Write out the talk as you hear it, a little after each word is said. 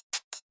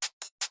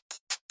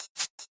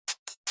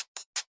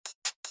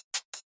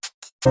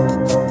I'm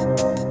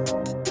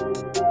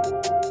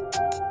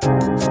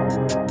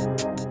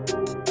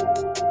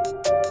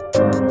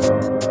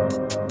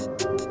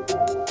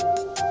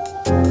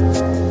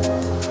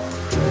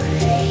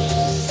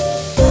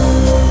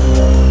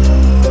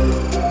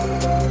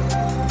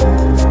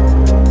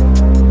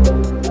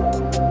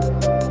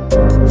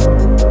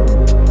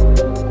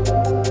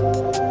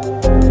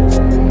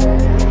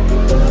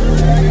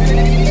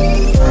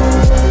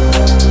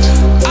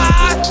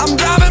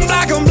driving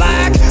black on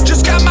black,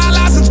 just got my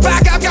license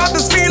back. I've got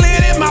this feeling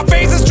in my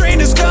face, this train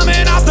is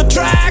coming off the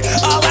track.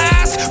 I'll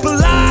ask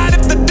polite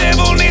if the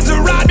devil needs a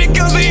ride,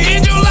 because the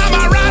angel on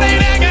my right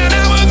ain't hanging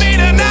out with me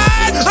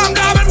tonight. I'm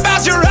driving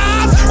past your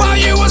house while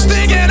you were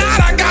sneaking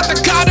out. I got the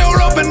car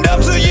door opened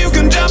up so you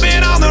can jump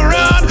in on the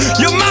run.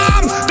 Your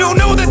mom don't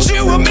know that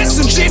you were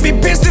missing. She'd be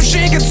pissed if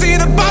she could see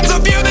the parts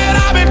of you that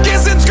I've been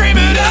kissing,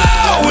 screaming,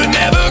 oh, we're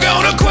never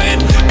gonna quit.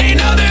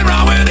 Ain't nothing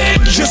wrong with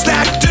it, just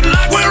acting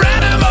like we're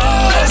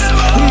animals.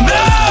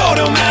 No,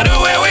 no matter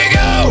where we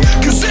go,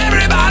 'cause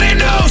everybody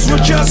knows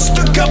we're just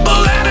a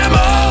couple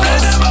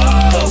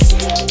animals.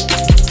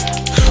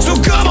 So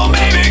come on,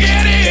 baby,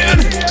 get in.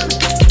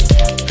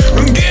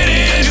 Get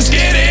in, just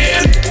get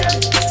in.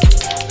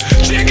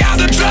 Check out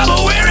the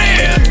trouble we're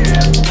in.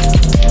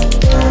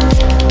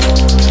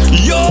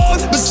 You're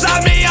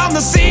beside me on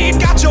the seat,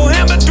 got your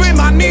hand between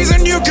my knees,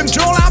 and you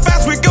control how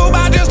fast we go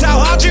by just how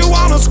hard you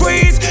wanna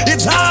squeeze.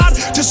 It's hard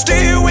to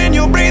steer when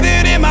you're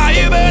breathing in my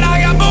ear, but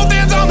I got both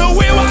hands on the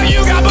wheel while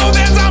you got both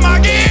hands on my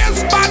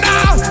gears. By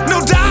now,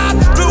 no time,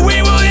 but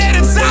we will head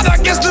south. I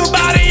guess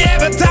nobody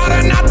ever taught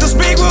her not to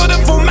speak with a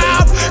full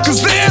mouth,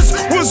 'cause this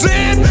was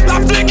it,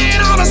 like flicking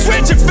on a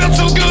switch. It felt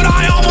so good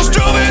I almost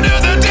drove into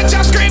the ditch.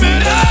 I'm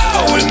screaming,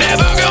 oh, we're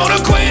never gonna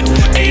quit.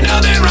 Ain't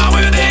nothing wrong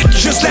with it,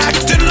 just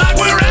acting like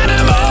we're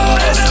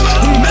animals.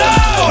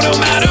 No, no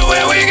matter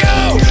where we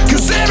go,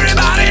 'cause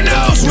everybody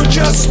knows we're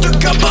just a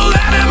couple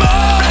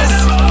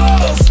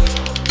animals.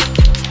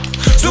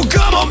 So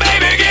come on,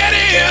 baby, get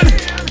in.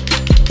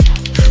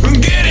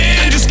 Get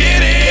in, just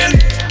get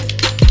in.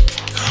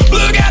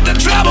 Look at the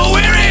trouble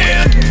we're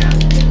in.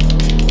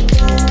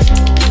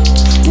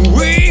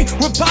 We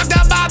were parked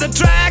out by the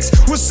tracks,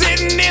 we're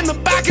sitting in the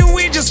back, and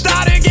we just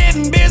started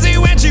getting busy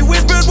when she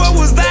whispered, what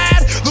was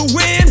that? The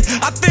wind,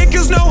 I think,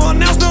 'cause no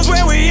one else knows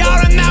where we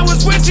are. And that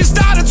was when she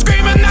started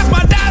screaming, that's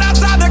my dad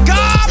outside the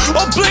car.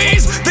 Oh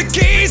please, the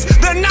keys,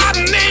 they're not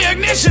in the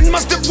ignition.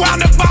 Must have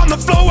wound up on the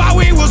floor while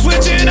we were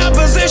switching up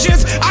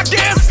positions. I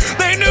guess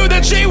they knew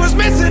that she was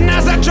missing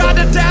as I tried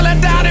to tell her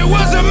that it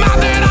was her mouth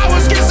that I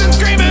was kissing,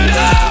 screaming,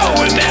 oh,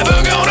 we're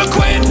never gonna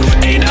quit.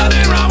 Ain't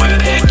nothing wrong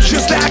with it,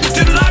 just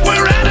acting like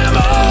we're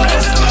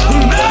animals.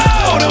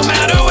 No, no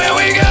matter where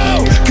we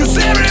go, 'cause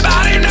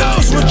everybody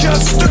knows we're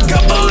just a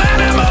couple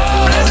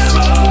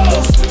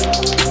animals.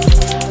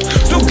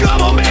 So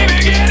come on, baby,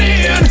 get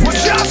in. We're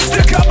just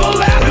a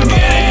couple animals.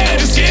 Get in,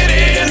 just get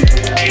in.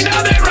 Ain't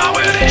nothing wrong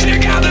with it.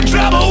 Check out the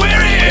trouble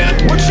we're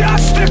in. We're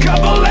just a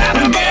couple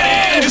animals.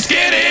 Get in, just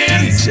get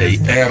in. DJ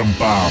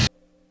Ermbom.